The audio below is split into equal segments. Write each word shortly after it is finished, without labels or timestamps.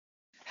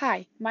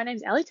Hi, my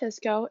name's Ellie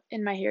Tisco,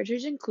 and my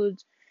heritage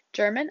includes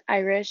German,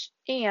 Irish,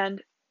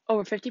 and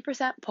over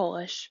 50%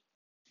 Polish.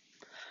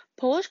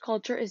 Polish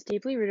culture is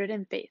deeply rooted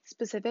in faith,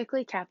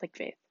 specifically Catholic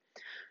faith.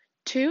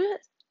 Two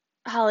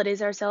holidays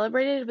that are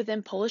celebrated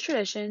within Polish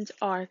traditions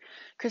are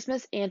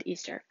Christmas and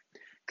Easter.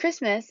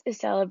 Christmas is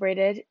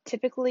celebrated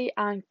typically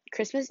on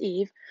Christmas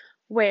Eve,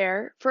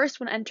 where first,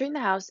 when entering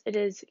the house, it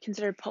is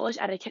considered Polish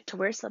etiquette to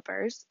wear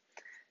slippers.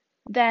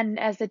 Then,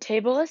 as the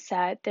table is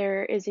set,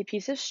 there is a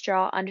piece of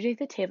straw underneath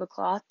the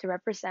tablecloth to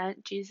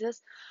represent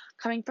Jesus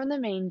coming from the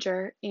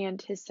manger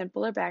and his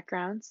simpler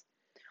backgrounds.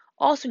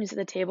 Also, when you set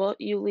the table,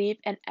 you leave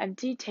an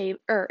empty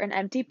an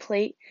empty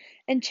plate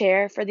and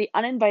chair for the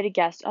uninvited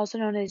guest, also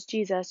known as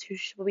Jesus, who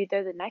will be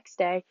there the next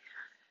day,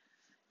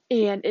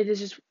 and it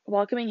is just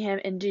welcoming him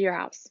into your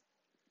house.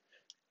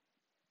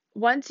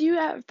 Once you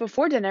have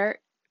before dinner,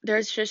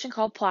 there's a tradition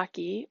called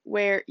plaki,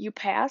 where you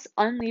pass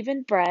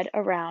unleavened bread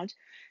around.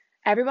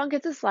 Everyone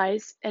gets a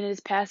slice, and it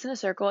is passed in a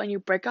circle, and you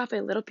break off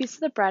a little piece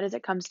of the bread as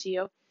it comes to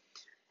you.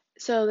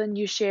 So then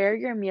you share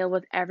your meal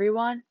with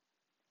everyone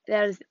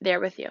that is there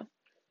with you.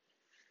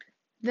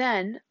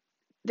 Then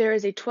there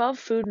is a 12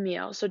 food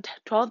meal. So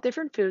 12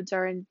 different foods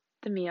are in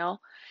the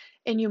meal,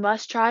 and you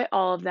must try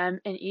all of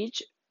them, and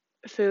each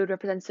food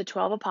represents the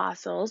 12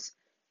 apostles.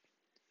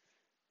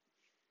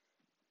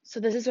 So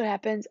this is what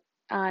happens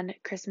on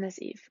Christmas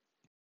Eve.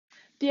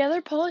 The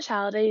other Polish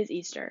holiday is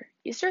Easter.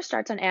 Easter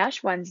starts on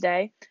Ash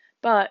Wednesday,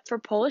 but for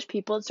Polish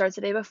people, it starts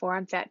the day before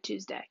on Fat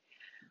Tuesday.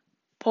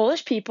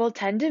 Polish people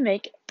tend to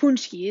make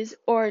punchkis,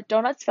 or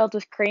donuts filled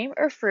with cream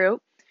or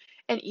fruit,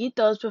 and eat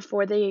those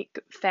before they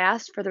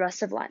fast for the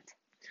rest of Lent.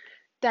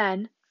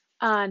 Then,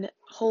 on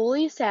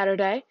Holy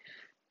Saturday,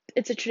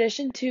 it's a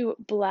tradition to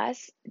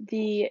bless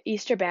the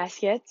Easter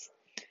baskets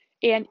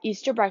and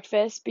Easter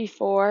breakfast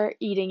before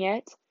eating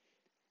it.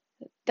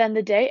 Then,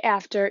 the day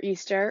after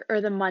Easter, or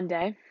the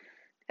Monday,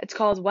 it's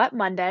called Wet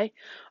Monday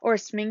or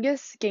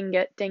Smingus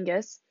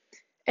Dingus,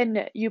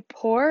 and you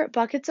pour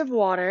buckets of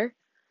water.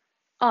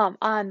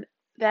 On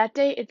that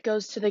day, it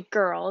goes to the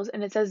girls,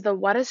 and it says the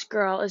wettest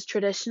girl is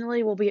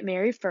traditionally will be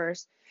married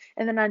first,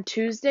 and then on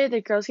Tuesday,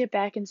 the girls get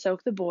back and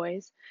soak the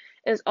boys.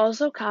 It is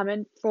also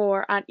common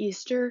for on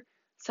Easter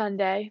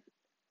Sunday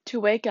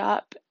to wake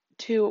up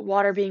to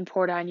water being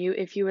poured on you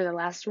if you were the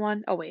last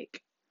one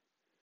awake.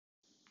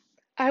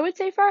 I would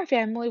say for our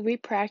family, we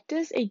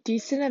practice a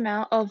decent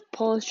amount of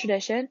Polish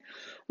tradition.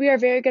 We are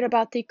very good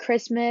about the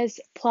Christmas,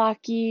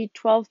 plaki,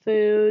 12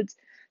 foods,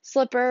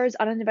 slippers,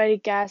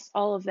 uninvited guests,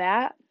 all of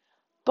that.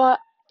 But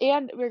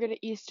and we're gonna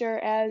Easter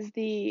as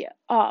the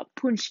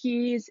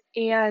punchkis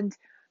and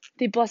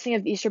the blessing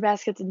of the Easter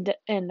baskets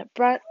and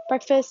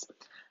breakfast.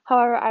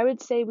 However, I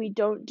would say we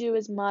don't do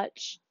as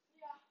much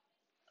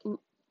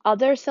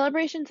other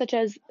celebrations, such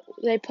as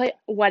they play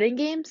wedding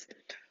games,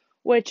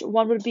 which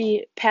one would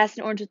be pass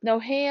an orange with no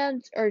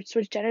hands or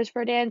switch genders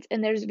for a dance,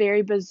 and there's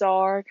very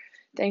bizarre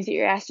things that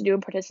you're asked to do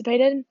and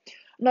participate in.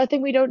 Another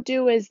thing we don't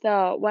do is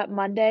the Wet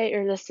Monday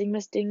or the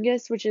Sigmas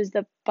Dingus, which is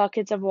the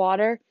buckets of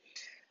water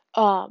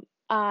on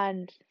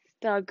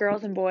the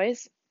girls and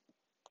boys.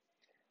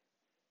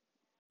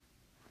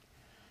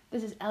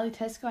 This is Ellie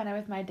Tisco, and I'm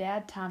with my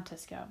dad, Tom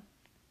Tisco.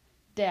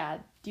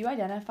 Dad, do you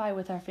identify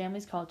with our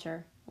family's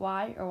culture?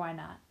 Why or why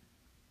not?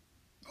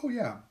 Oh,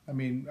 yeah. I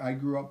mean, I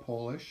grew up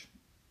Polish,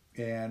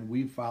 and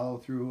we follow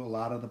through a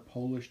lot of the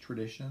Polish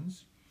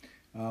traditions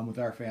with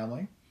our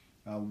family.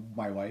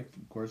 My wife,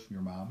 of course,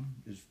 your mom,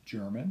 is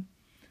German.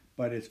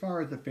 But as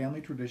far as the family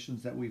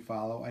traditions that we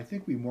follow, I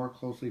think we more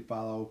closely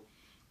follow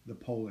the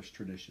Polish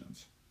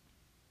traditions.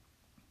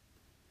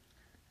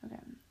 Okay.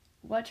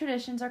 What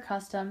traditions or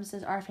customs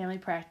does our family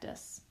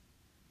practice?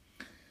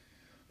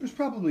 There's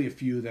probably a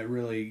few that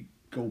really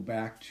go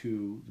back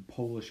to the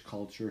Polish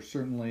culture.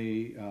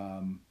 Certainly,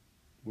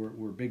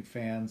 we're big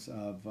fans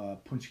of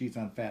punchkis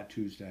on Fat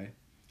Tuesday.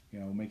 You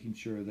know, making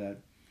sure that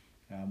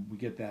we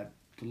get that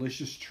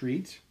delicious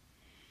treat,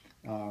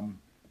 um,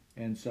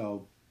 and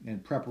so in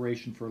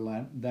preparation for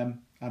Lent.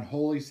 Then on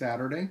Holy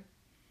Saturday,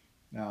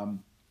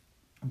 um,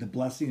 the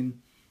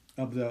blessing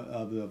of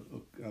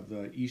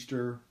the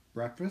Easter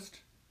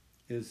breakfast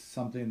is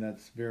something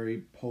that's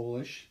very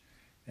Polish,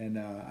 and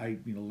I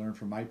learned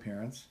from my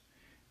parents.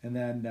 And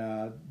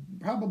then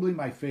probably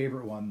my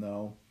favorite one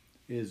though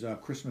is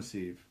Christmas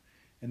Eve,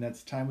 and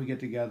that's time we get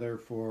together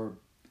for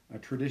a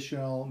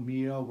traditional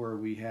meal where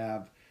we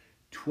have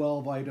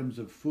 12 items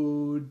of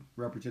food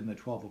representing the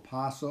 12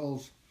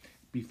 apostles.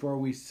 Before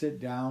we sit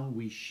down,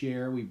 we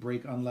share, we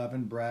break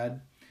unleavened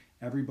bread.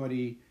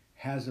 Everybody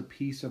has a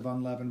piece of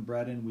unleavened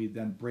bread, and we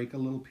then break a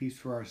little piece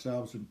for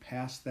ourselves and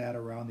pass that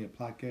around the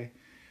aplake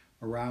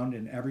around,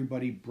 and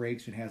everybody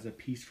breaks and has a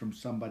piece from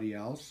somebody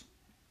else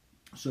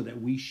so that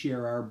we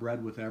share our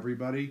bread with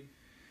everybody.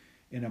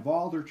 And of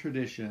all their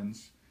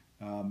traditions,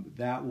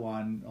 that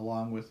one,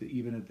 along with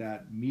even at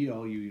that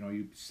meal,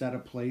 you set a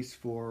place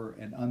for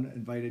an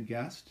uninvited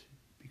guest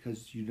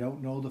because you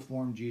don't know the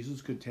form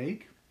Jesus could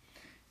take,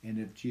 and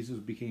if Jesus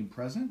became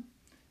present,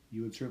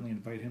 you would certainly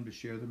invite him to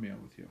share the meal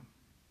with you.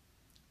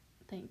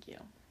 Thank you.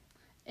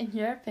 In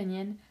your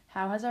opinion,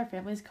 how has our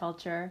family's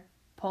culture,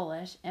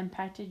 Polish,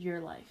 impacted your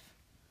life?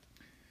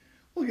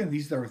 Well, again,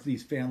 these are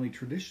these family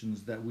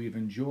traditions that we've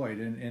enjoyed,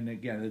 and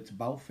again, it's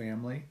about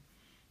family,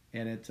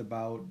 and it's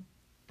about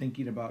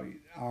thinking about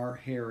our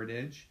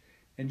heritage,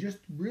 and just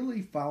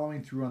really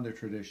following through on the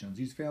traditions.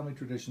 These family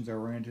traditions are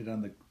oriented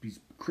on these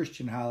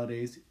Christian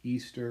holidays,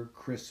 Easter,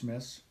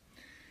 Christmas,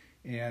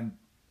 and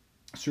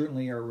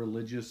certainly our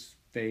religious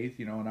faith,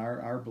 and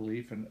our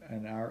belief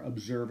and our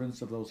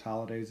observance of those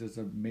holidays as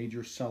a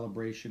major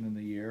celebration in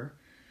the year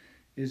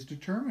is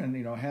determined,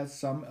 has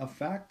some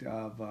effect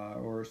of,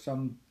 or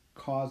some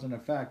cause and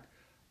effect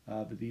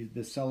of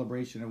the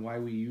celebration and why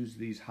we use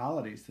these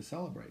holidays to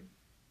celebrate.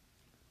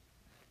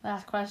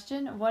 Last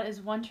question. What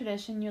is one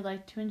tradition you'd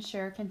like to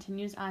ensure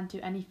continues on to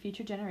any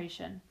future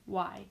generation?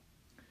 Why?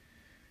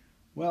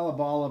 Well,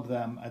 of all of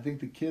them, I think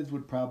the kids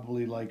would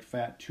probably like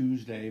Fat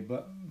Tuesday,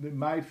 but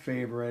my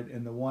favorite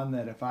and the one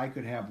that if I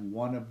could have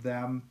one of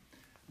them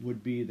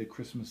would be the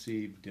Christmas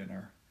Eve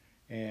dinner.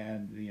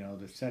 And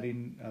the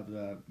setting of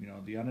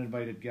the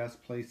uninvited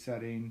guest place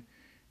setting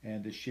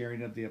and the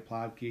sharing of the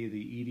aplodki, the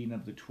eating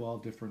of the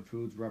 12 different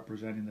foods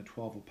representing the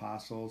 12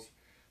 apostles,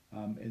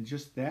 and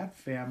just that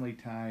family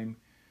time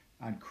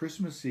on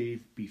Christmas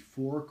Eve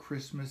before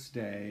Christmas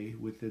Day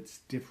with its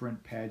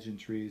different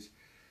pageantries,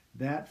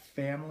 that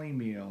family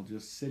meal,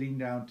 just sitting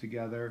down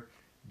together,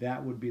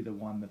 that would be the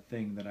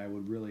thing that I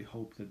would really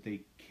hope that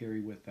they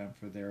carry with them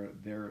for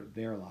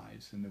their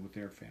lives and with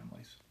their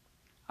families.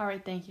 All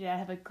right, thank you, Dad.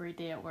 Have a great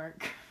day at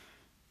work.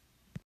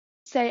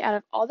 Say, out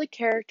of all the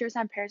characters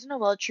on Parents in a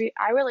Willow Tree,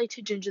 I relate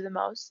to Ginger the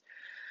most.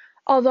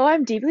 Although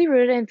I'm deeply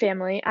rooted in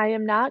family, I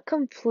am not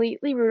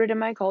completely rooted in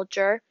my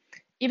culture.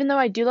 Even though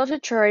I do love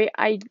Detroit,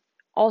 I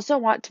also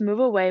want to move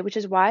away, which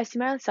is why I see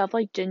myself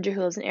like Ginger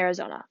who lives in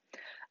Arizona.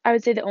 I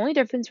would say the only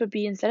difference would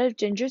be instead of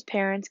Ginger's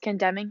parents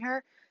condemning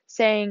her,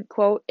 saying,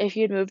 quote, if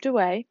you'd moved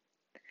away,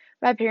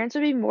 my parents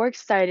would be more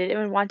excited and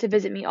would want to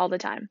visit me all the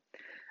time.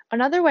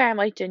 Another way I'm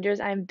like Ginger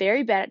is I am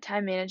very bad at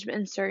time management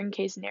in certain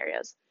case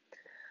scenarios.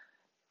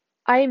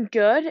 I am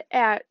good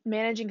at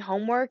managing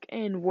homework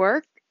and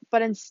work,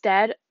 but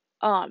instead,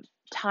 um,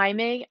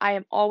 timing, I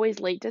am always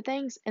late to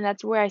things, and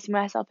that's where I see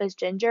myself as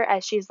Ginger,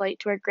 as she's late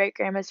to her great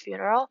grandma's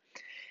funeral,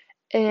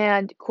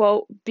 and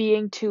quote,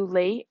 being too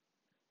late.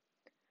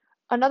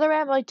 Another way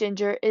I'm like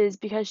Ginger is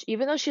because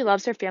even though she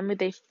loves her family,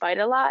 they fight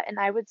a lot, and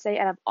I would say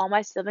out of all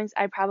my siblings,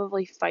 I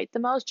probably fight the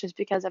most just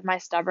because of my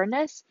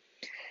stubbornness.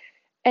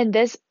 And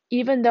this,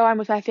 even though I'm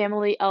with my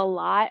family a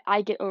lot,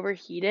 I get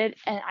overheated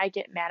and I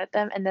get mad at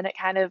them, and then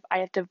I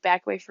have to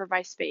back away from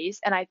my space.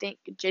 And I think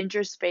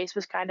Ginger's space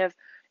was kind of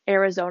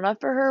Arizona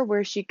for her,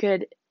 where she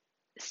could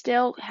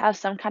still have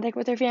some contact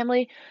with her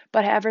family,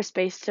 but have her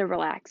space to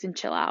relax and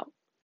chill out.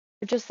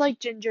 Just like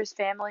Ginger's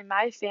family,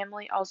 my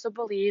family also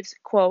believes,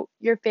 quote,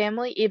 your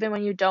family even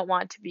when you don't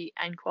want to be,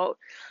 end quote.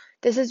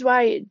 This is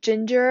why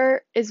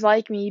Ginger is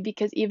like me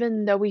because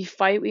even though we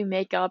fight, we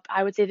make up.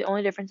 I would say the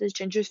only difference is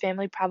Ginger's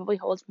family probably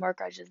holds more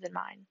grudges than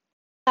mine.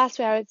 Last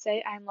way I would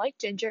say I'm like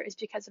Ginger is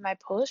because of my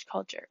Polish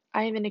culture.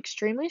 I am an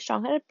extremely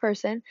strong-headed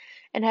person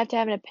and have to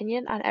have an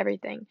opinion on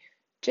everything.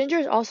 Ginger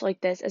is also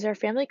like this, as her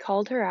family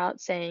called her out,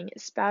 saying,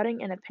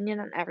 spouting an opinion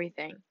on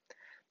everything.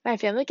 My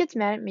family gets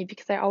mad at me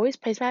because I always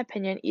place my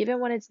opinion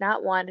even when it's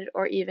not wanted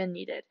or even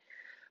needed.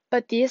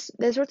 But this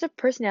sorts of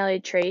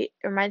personality trait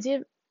reminds me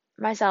of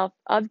myself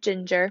of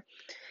Ginger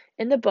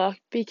in the book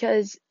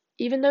because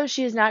even though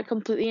she is not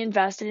completely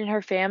invested in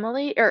her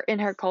family or in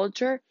her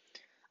culture,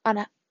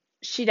 on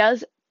she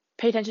does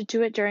pay attention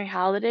to it during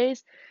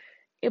holidays,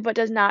 but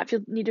does not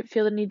feel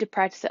the need to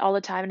practice it all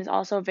the time and is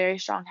also very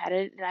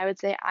strong-headed. And I would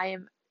say I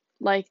am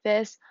like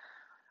this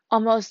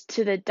almost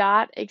to the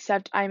dot,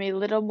 except I'm a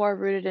little more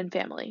rooted in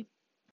family.